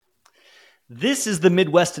This is the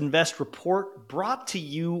Midwest Invest Report brought to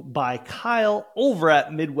you by Kyle over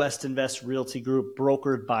at Midwest Invest Realty Group,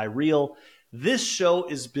 brokered by Real. This show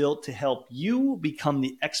is built to help you become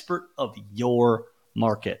the expert of your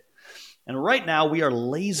market. And right now we are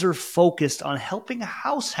laser focused on helping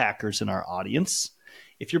house hackers in our audience.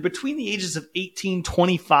 If you're between the ages of 18,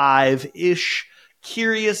 25-ish,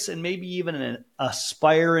 curious, and maybe even an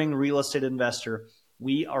aspiring real estate investor,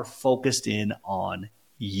 we are focused in on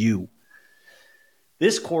you.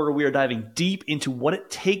 This quarter, we are diving deep into what it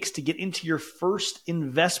takes to get into your first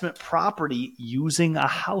investment property using a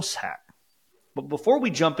house hack. But before we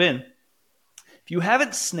jump in, if you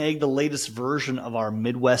haven't snagged the latest version of our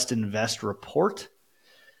Midwest Invest Report,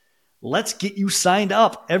 let's get you signed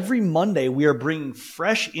up. Every Monday, we are bringing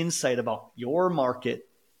fresh insight about your market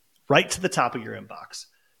right to the top of your inbox.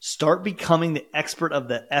 Start becoming the expert of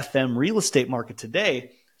the FM real estate market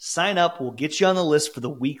today. Sign up. We'll get you on the list for the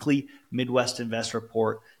weekly Midwest Invest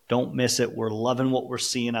Report. Don't miss it. We're loving what we're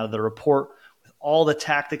seeing out of the report with all the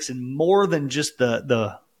tactics and more than just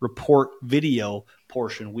the report video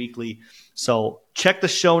portion weekly. So check the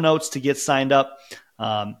show notes to get signed up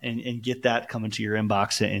and get that coming to your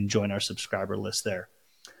inbox and join our subscriber list there.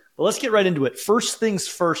 But let's get right into it. First things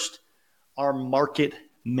first, our market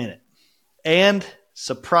minute. And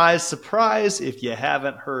surprise, surprise, if you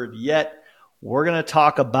haven't heard yet, we're going to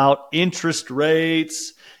talk about interest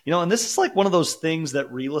rates. And this is like one of those things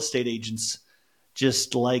that real estate agents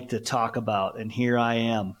just like to talk about. And here I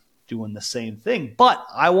am doing the same thing. But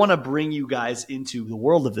I want to bring you guys into the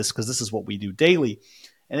world of this because this is what we do daily.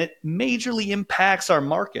 And it majorly impacts our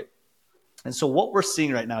market. And so what we're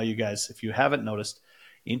seeing right now, you guys, if you haven't noticed,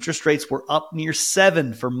 interest rates were up near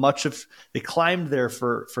 7 for much of, they climbed there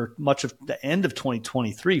for much of the end of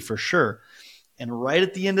 2023 for sure. And right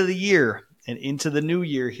at the end of the year, and into the new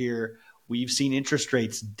year here, we've seen interest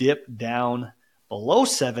rates dip down below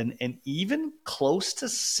 7 and even close to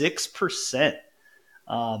 6%.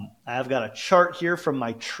 I've got a chart here from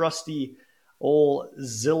my trusty old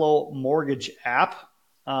Zillow mortgage app,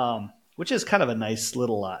 which is kind of a nice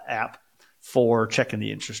little app for checking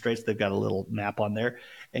the interest rates. They've got a little map on there.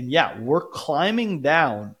 And yeah, we're climbing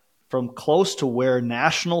down from close to where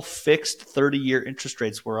national fixed 30-year interest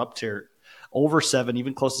rates were up to over 7,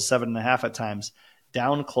 even close to 7.5 at times,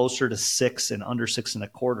 down closer to 6 and under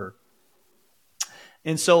 6.25.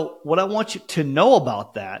 And so what I want you to know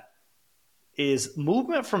about that is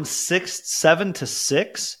movement from 7 to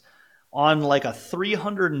 6 on like a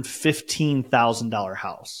 $315,000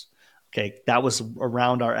 house. Okay, that was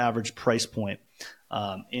around our average price point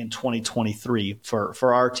in 2023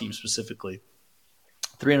 for our team specifically,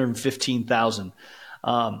 $315,000.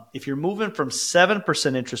 If you're moving from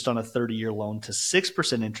 7% interest on a 30-year loan to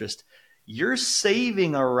 6% interest, you're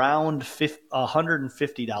saving around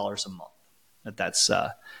 $150 a month.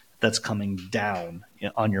 That's coming down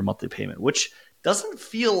on your monthly payment, which doesn't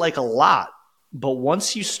feel like a lot. But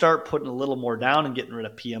once you start putting a little more down and getting rid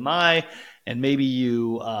of PMI, and maybe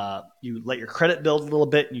you let your credit build a little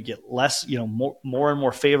bit and you get less, more and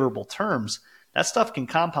more favorable terms, that stuff can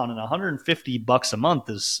compound, and $150 a month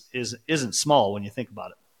isn't small when you think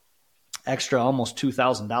about it. Extra almost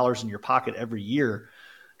 $2,000 in your pocket every year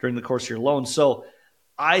during the course of your loan. So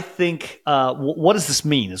I think, what does this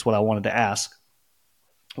mean is what I wanted to ask.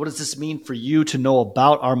 What does this mean for you to know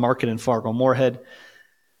about our market in Fargo-Moorhead?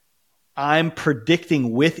 I'm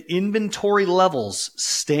predicting with inventory levels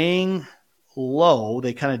staying low,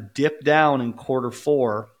 they kind of dip down in quarter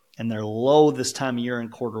 4, and they're low this time of year in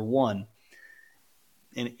quarter 1.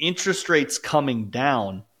 And interest rates coming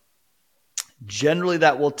down, generally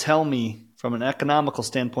that will tell me from an economical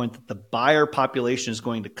standpoint that the buyer population is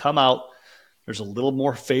going to come out. There's a little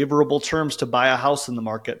more favorable terms to buy a house in the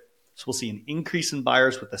market. So we'll see an increase in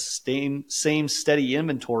buyers with the same steady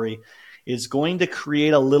inventory is going to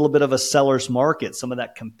create a little bit of a seller's market, some of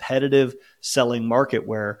that competitive selling market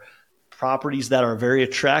where properties that are very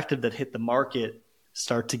attractive that hit the market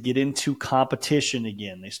start to get into competition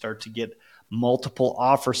again. They start to get multiple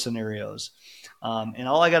offer scenarios. And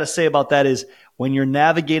all I got to say about that is when you're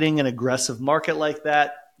navigating an aggressive market like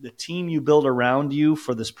that, the team you build around you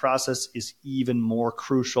for this process is even more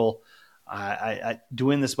crucial.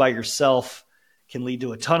 Doing this by yourself can lead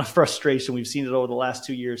to a ton of frustration. We've seen it over the last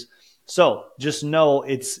 2 years. So just know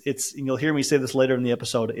it's, and you'll hear me say this later in the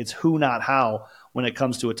episode, it's who, not how, when it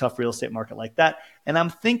comes to a tough real estate market like that. And I'm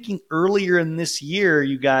thinking earlier in this year,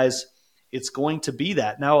 you guys, it's going to be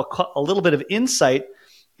that. Now, a little bit of insight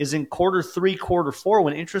is in quarter 3, quarter 4,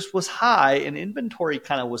 when interest was high and inventory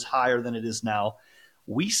kind of was higher than it is now,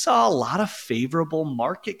 we saw a lot of favorable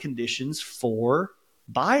market conditions for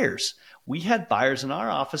buyers. We had buyers in our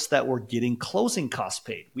office that were getting closing costs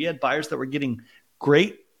paid. We had buyers that were getting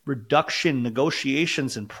great reduction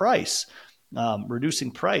negotiations in price,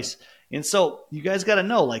 reducing price. And so you guys got to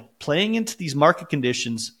know, like, playing into these market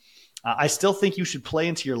conditions, I still think you should play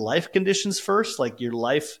into your life conditions first. Like, your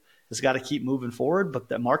life has got to keep moving forward, but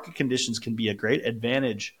the market conditions can be a great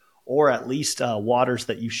advantage, or at least waters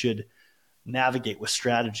that you should navigate with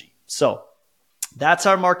strategy. So that's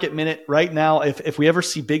our market minute right now. If we ever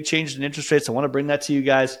see big changes in interest rates, I want to bring that to you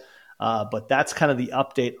guys. But that's kind of the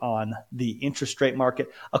update on the interest rate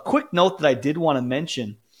market. A quick note that I did want to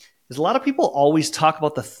mention is a lot of people always talk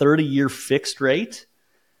about the 30-year fixed rate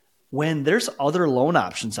when there's other loan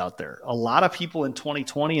options out there. A lot of people in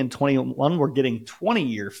 2020 and 21 were getting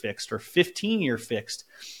 20-year fixed or 15-year fixed.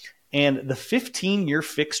 And the 15-year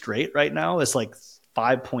fixed rate right now is like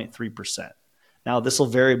 5.3%. Now, this will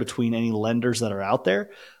vary between any lenders that are out there,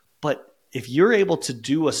 but if you're able to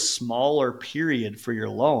do a smaller period for your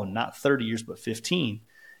loan, not 30 years, but 15,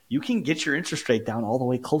 you can get your interest rate down all the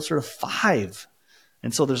way closer to 5.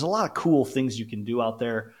 And so there's a lot of cool things you can do out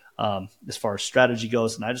there as far as strategy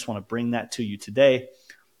goes, and I just want to bring that to you today.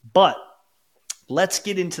 But let's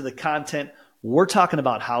get into the content. We're talking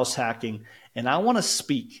about house hacking, and I want to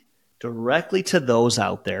speak directly to those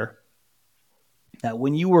out there that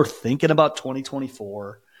when you were thinking about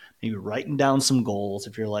 2024, maybe writing down some goals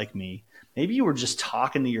if you're like me, maybe you were just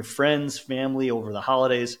talking to your friends, family over the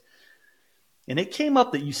holidays, and it came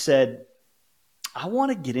up that you said, I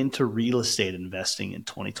want to get into real estate investing in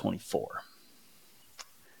 2024.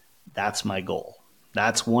 That's my goal.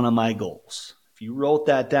 That's one of my goals. If you wrote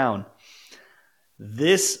that down,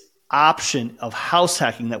 this option of house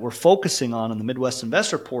hacking that we're focusing on in the Midwest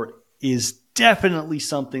Invest Report is definitely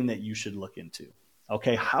something that you should look into.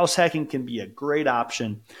 Okay, house hacking can be a great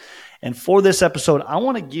option. And for this episode, I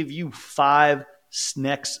want to give you 5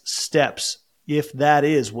 next steps if that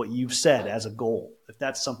is what you've set as a goal, if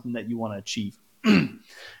that's something that you want to achieve.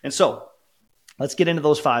 And so let's get into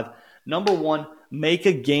those 5. Number 1, make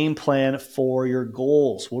a game plan for your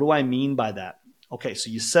goals. What do I mean by that? Okay, so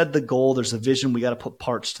you said the goal, there's a vision, we got to put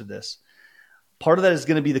parts to this. Part of that is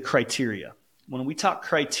going to be the criteria. When we talk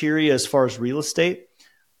criteria as far as real estate,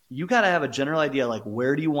 you got to have a general idea, like,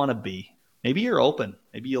 where do you want to be? Maybe you're open.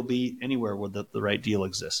 Maybe you'll be anywhere where the right deal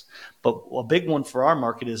exists. But a big one for our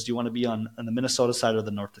market is, do you want to be on the Minnesota side or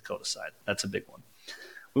the North Dakota side? That's a big one.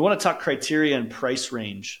 We want to talk criteria and price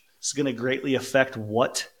range. It's going to greatly affect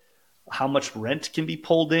how much rent can be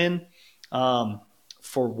pulled in,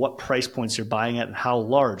 for what price points you're buying at and how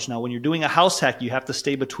large. Now, when you're doing a house hack, you have to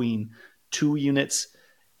stay between 2 units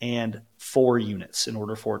and 4 units in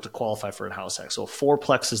order for it to qualify for a house hack. So a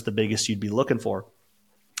 4-plex is the biggest you'd be looking for.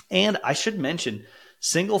 And I should mention,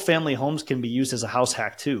 single family homes can be used as a house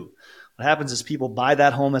hack too. What happens is people buy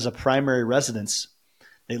that home as a primary residence.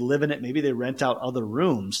 They live in it. Maybe they rent out other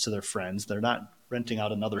rooms to their friends. They're not renting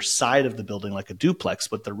out another side of the building like a duplex,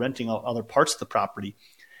 but they're renting out other parts of the property.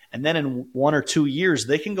 And then in 1 or 2 years,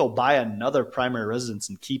 they can go buy another primary residence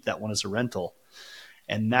and keep that one as a rental.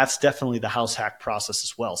 And that's definitely the house hack process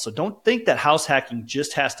as well. So don't think that house hacking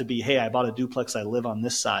just has to be, hey, I bought a duplex, I live on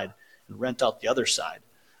this side and rent out the other side.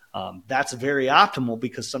 That's very optimal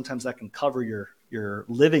because sometimes that can cover your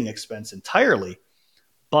living expense entirely.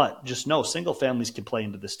 But just know single families can play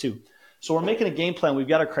into this too. So we're making a game plan. We've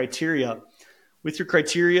got our criteria. With your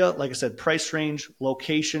criteria, like I said, price range,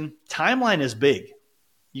 location, timeline is big.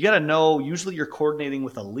 You got to know, usually you're coordinating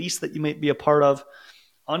with a lease that you may be a part of.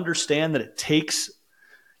 Understand that it takes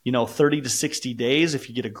 30 to 60 days. If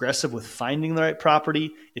you get aggressive with finding the right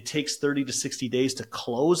property, it takes 30 to 60 days to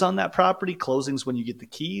close on that property. Closing's when you get the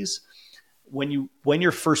keys. When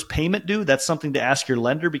your first payment due, that's something to ask your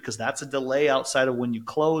lender because that's a delay outside of when you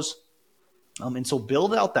close. And so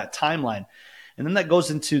build out that timeline. And then that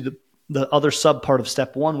goes into the other sub part of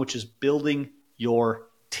step 1, which is building your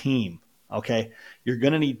team. Okay. You're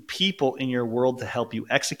going to need people in your world to help you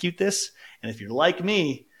execute this. And if you're like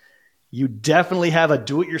me, you definitely have a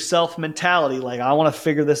do-it-yourself mentality. Like, I want to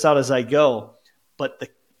figure this out as I go. But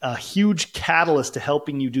a huge catalyst to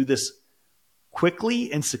helping you do this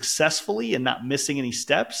quickly and successfully and not missing any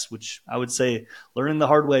steps, which I would say learning the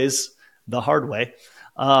hard way is the hard way.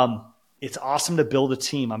 It's awesome to build a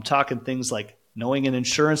team. I'm talking things like knowing an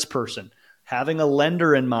insurance person, having a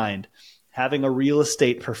lender in mind, having a real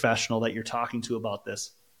estate professional that you're talking to about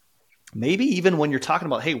this. Maybe even when you're talking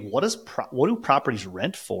about, hey, what do properties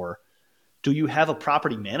rent for? Do you have a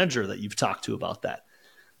property manager that you've talked to about that?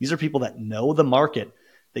 These are people that know the market.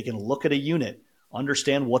 They can look at a unit,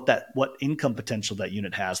 understand what income potential that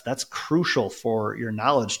unit has. That's crucial for your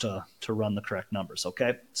knowledge to run the correct numbers,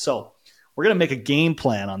 okay? So we're going to make a game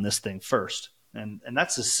plan on this thing first. And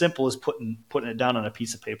that's as simple as putting it down on a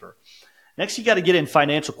piece of paper. Next, you got to get in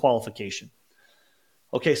financial qualification.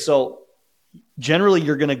 Okay, so generally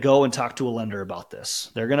you're going to go and talk to a lender about this.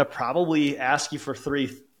 They're going to probably ask you for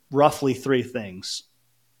roughly three things.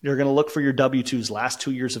 You're going to look for your W-2s, last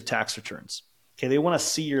 2 years of tax returns. Okay, they want to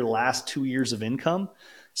see your last 2 years of income.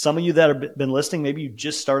 Some of you that have been listening, maybe you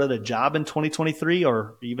just started a job in 2023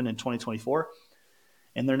 or even in 2024,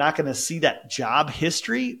 and they're not going to see that job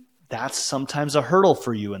history. That's sometimes a hurdle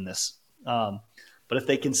for you in this. But if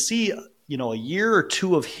they can see, a year or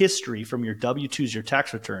two of history from your W-2s, your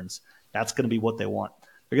tax returns, that's going to be what they want.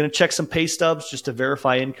 They're going to check some pay stubs just to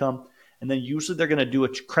verify income. And then usually they're going to do a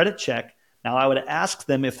credit check. Now, I would ask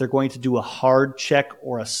them if they're going to do a hard check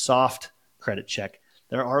or a soft credit check.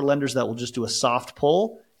 There are lenders that will just do a soft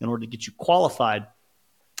pull in order to get you qualified.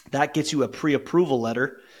 That gets you a pre-approval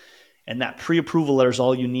letter. And that pre-approval letter is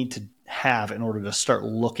all you need to have in order to start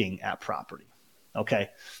looking at property. Okay.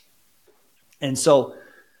 And so,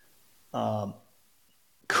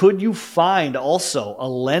 could you find also a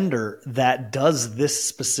lender that does this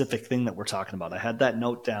specific thing that we're talking about? I had that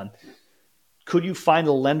note down. Could you find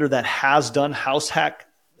a lender that has done house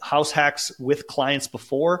hacks with clients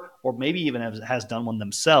before, or maybe even has done one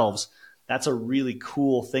themselves? That's a really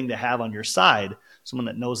cool thing to have on your side. Someone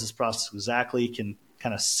that knows this process exactly, can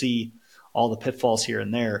kind of see all the pitfalls here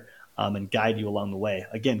and there, and guide you along the way.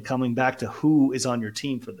 Again, coming back to who is on your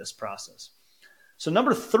team for this process. So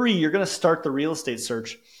number 3, you're going to start the real estate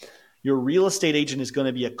search. Your real estate agent is going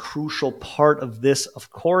to be a crucial part of this,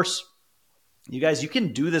 of course. You guys, you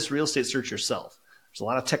can do this real estate search yourself. There's a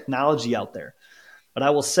lot of technology out there. But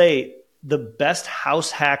I will say the best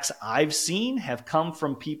house hacks I've seen have come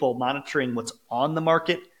from people monitoring what's on the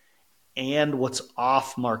market and what's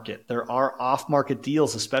off market. There are off market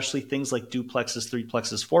deals, especially things like duplexes,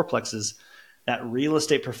 threeplexes, fourplexes, that real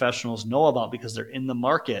estate professionals know about because they're in the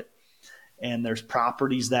market. And there's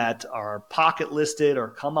properties that are pocket listed or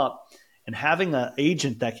come up, and having an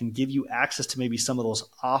agent that can give you access to maybe some of those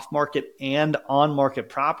off market and on market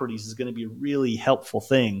properties is going to be a really helpful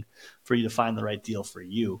thing for you to find the right deal for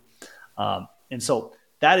you. And so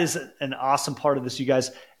that is an awesome part of this, you guys.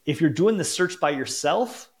 If you're doing the search by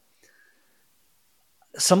yourself,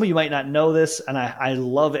 some of you might not know this, and I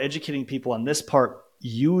love educating people on this part.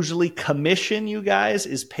 Usually commission, you guys,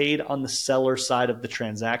 is paid on the seller side of the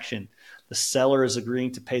transaction. The seller is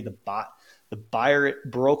agreeing to pay the buyer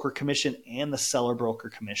broker commission and the seller broker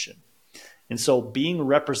commission. And so being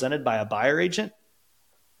represented by a buyer agent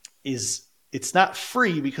it's not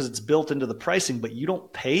free because it's built into the pricing, but you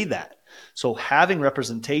don't pay that. So having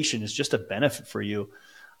representation is just a benefit for you.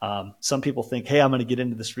 Some people think, hey, I'm going to get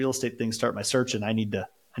into this real estate thing, start my search, and I need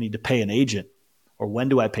to pay an agent. Or when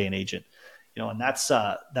do I pay an agent? And that's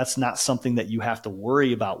not something that you have to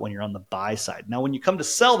worry about when you're on the buy side. Now, when you come to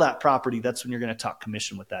sell that property, that's when you're going to talk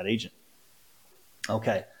commission with that agent.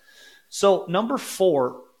 Okay. So number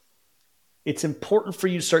 4, it's important for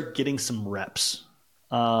you to start getting some reps.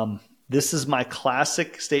 This is my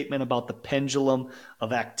classic statement about the pendulum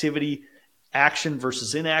of activity, action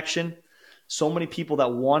versus inaction. So many people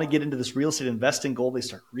that want to get into this real estate investing goal, they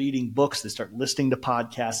start reading books, they start listening to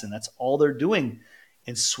podcasts, and that's all they're doing.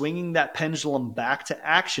 And swinging that pendulum back to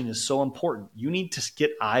action is so important. You need to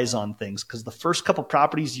get eyes on things, because the first couple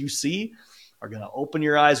properties you see are going to open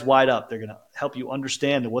your eyes wide up. They're going to help you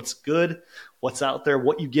understand what's good, what's out there,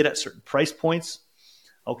 what you get at certain price points.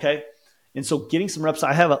 Okay. And so getting some reps,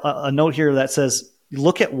 I have a note here that says,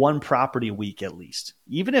 look at one property a week at least.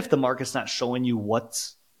 Even if the market's not showing you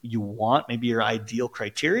what you want, maybe your ideal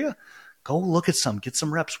criteria, go look at some, get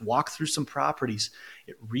some reps, walk through some properties.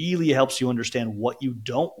 It really helps you understand what you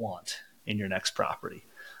don't want in your next property.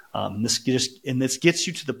 This gets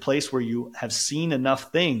you to the place where you have seen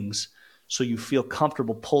enough things so you feel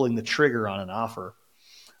comfortable pulling the trigger on an offer.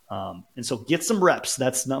 And so get some reps.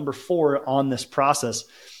 That's number 4 on this process.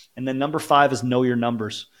 And then number 5 is know your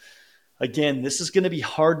numbers. Again, this is going to be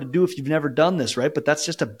hard to do if you've never done this, right? But that's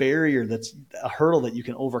just a barrier, that's a hurdle that you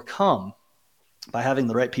can overcome by having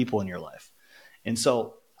the right people in your life. And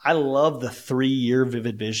so I love the 3-year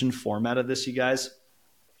vivid vision format of this, you guys.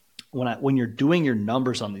 When you're doing your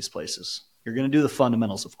numbers on these places, you're going to do the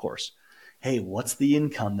fundamentals, of course. Hey, what's the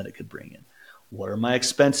income that it could bring in? What are my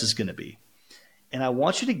expenses going to be? And I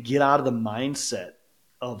want you to get out of the mindset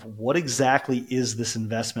of what exactly is this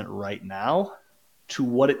investment right now to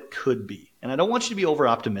what it could be. And I don't want you to be over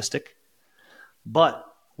optimistic, but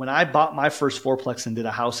when I bought my first fourplex and did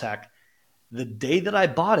a house hack, the day that I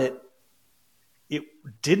bought it, it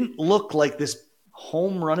didn't look like this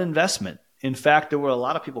home run investment. In fact, there were a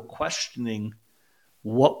lot of people questioning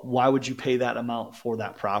Why would you pay that amount for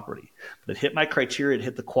that property? But it hit my criteria, it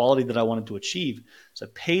hit the quality that I wanted to achieve. So I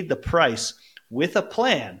paid the price with a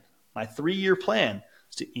plan. My 3-year plan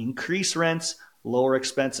was to increase rents, lower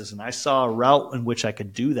expenses. And I saw a route in which I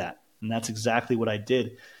could do that. And that's exactly what I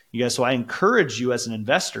did. You guys, so I encourage you as an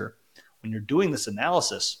investor, when you're doing this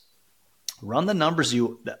analysis, run the numbers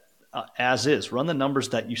as is. Run the numbers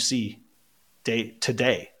that you see day to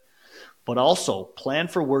day. But also plan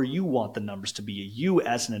for where you want the numbers to be, you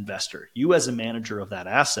as an investor, you as a manager of that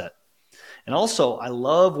asset. And also, I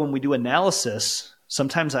love when we do analysis,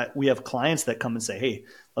 sometimes we have clients that come and say, hey,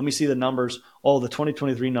 let me see the numbers. Oh, the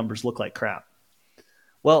 2023 numbers look like crap.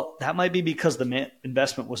 Well, that might be because the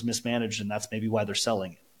investment was mismanaged, and that's maybe why they're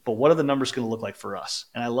selling it. But what are the numbers going to look like for us?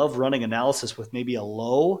 And I love running analysis with maybe a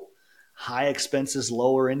low, high expenses,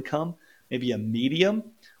 lower income, maybe a medium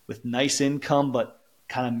with nice income, but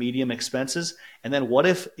kind of medium expenses. And then what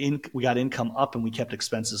if we got income up and we kept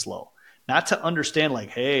expenses low? Not to understand like,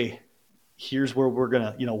 hey, here's where we're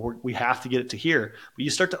going to, we have to get it to here. But you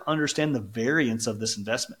start to understand the variance of this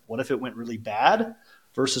investment. What if it went really bad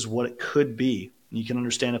versus what it could be? And you can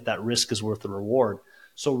understand if that risk is worth the reward.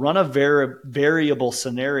 So run a variable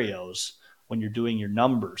scenarios when you're doing your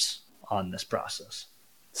numbers on this process.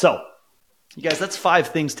 So you guys, that's 5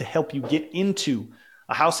 things to help you get into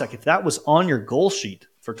a house hack. If that was on your goal sheet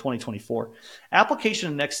for 2024, application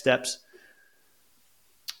and next steps.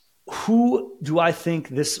 Who do I think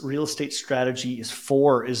this real estate strategy is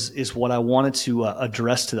for is what I wanted to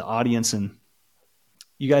address to the audience. And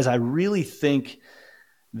you guys, I really think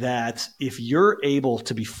that if you're able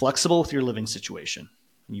to be flexible with your living situation,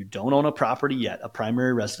 and you don't own a property yet, a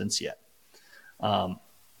primary residence yet,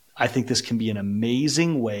 I think this can be an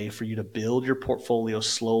amazing way for you to build your portfolio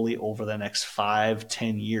slowly over the next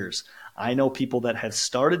 5-10 years. I know people that have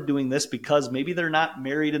started doing this because maybe they're not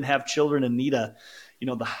married and have children and need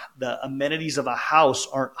the amenities of a house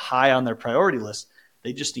aren't high on their priority list.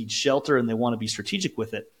 They just need shelter and they want to be strategic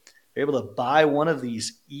with it. They're able to buy one of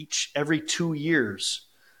these every 2 years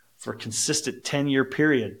for a consistent 10-year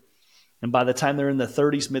period. And by the time they're in the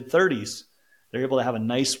 30s, mid-30s, they're able to have a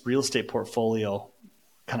nice real estate portfolio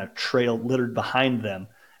kind of littered behind them,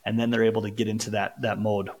 and then they're able to get into that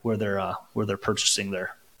mode where they're purchasing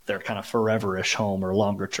their kind of forever-ish home or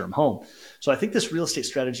longer-term home. So I think this real estate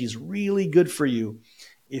strategy is really good for you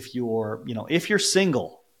if you're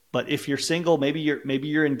single. But if you're single, maybe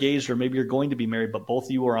you're engaged, or maybe you're going to be married, but both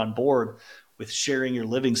of you are on board with sharing your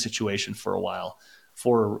living situation for a while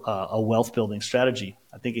for a wealth building strategy.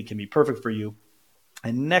 I think it can be perfect for you.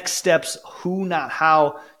 And next steps, who, not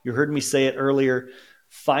how. You heard me say it earlier.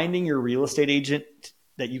 Finding your real estate agent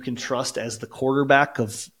that you can trust as the quarterback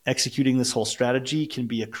of executing this whole strategy can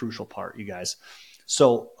be a crucial part, you guys.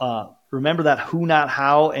 So remember that who, not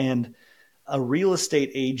how. And a real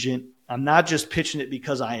estate agent, I'm not just pitching it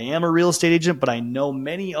because I am a real estate agent, but I know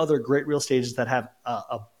many other great real estate agents that have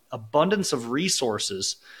a abundance of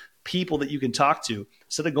resources, people that you can talk to.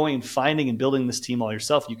 Instead of going and finding and building this team all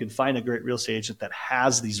yourself, you can find a great real estate agent that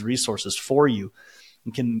has these resources for you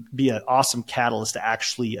and can be an awesome catalyst to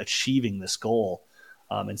actually achieving this goal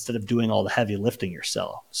instead of doing all the heavy lifting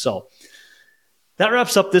yourself. So that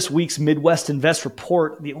wraps up this week's Midwest Invest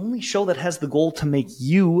Report, the only show that has the goal to make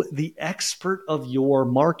you the expert of your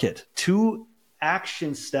market. 2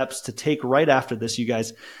 action steps to take right after this, you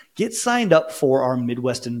guys. Get signed up for our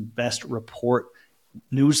Midwest Invest Report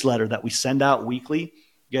newsletter that we send out weekly.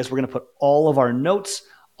 You guys, we're going to put all of our notes,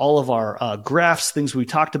 all of our graphs, things we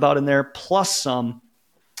talked about in there, plus some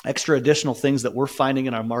extra additional things that we're finding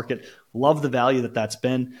in our market. Love the value that's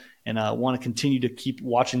been, and want to continue to keep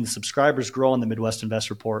watching the subscribers grow on the Midwest Invest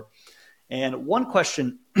Report. And one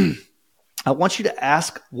question, I want you to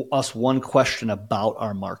ask us one question about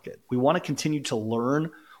our market. We want to continue to learn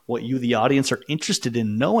what you, the audience, are interested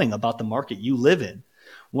in knowing about the market you live in.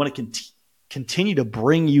 We want to continue to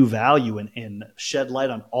bring you value and shed light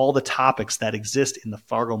on all the topics that exist in the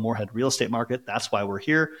Fargo-Moorhead real estate market. That's why we're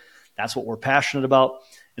here. That's what we're passionate about.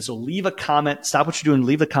 And so leave a comment, stop what you're doing,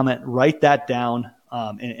 leave a comment, write that down,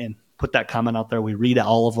 and put that comment out there. We read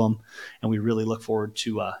all of them, and we really look forward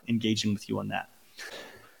to engaging with you on that.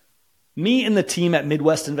 Me and the team at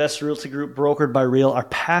Midwest Invest Realty Group, brokered by Real, are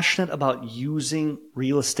passionate about using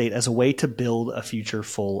real estate as a way to build a future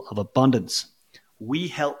full of abundance. We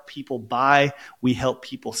help people buy. We help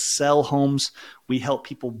people sell homes. We help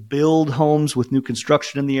people build homes with new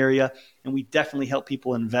construction in the area. And we definitely help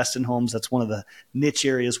people invest in homes. That's one of the niche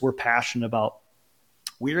areas we're passionate about.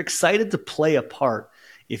 We're excited to play a part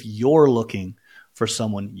if you're looking for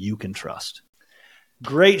someone you can trust.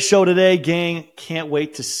 Great show today, gang. Can't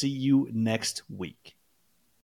wait to see you next week.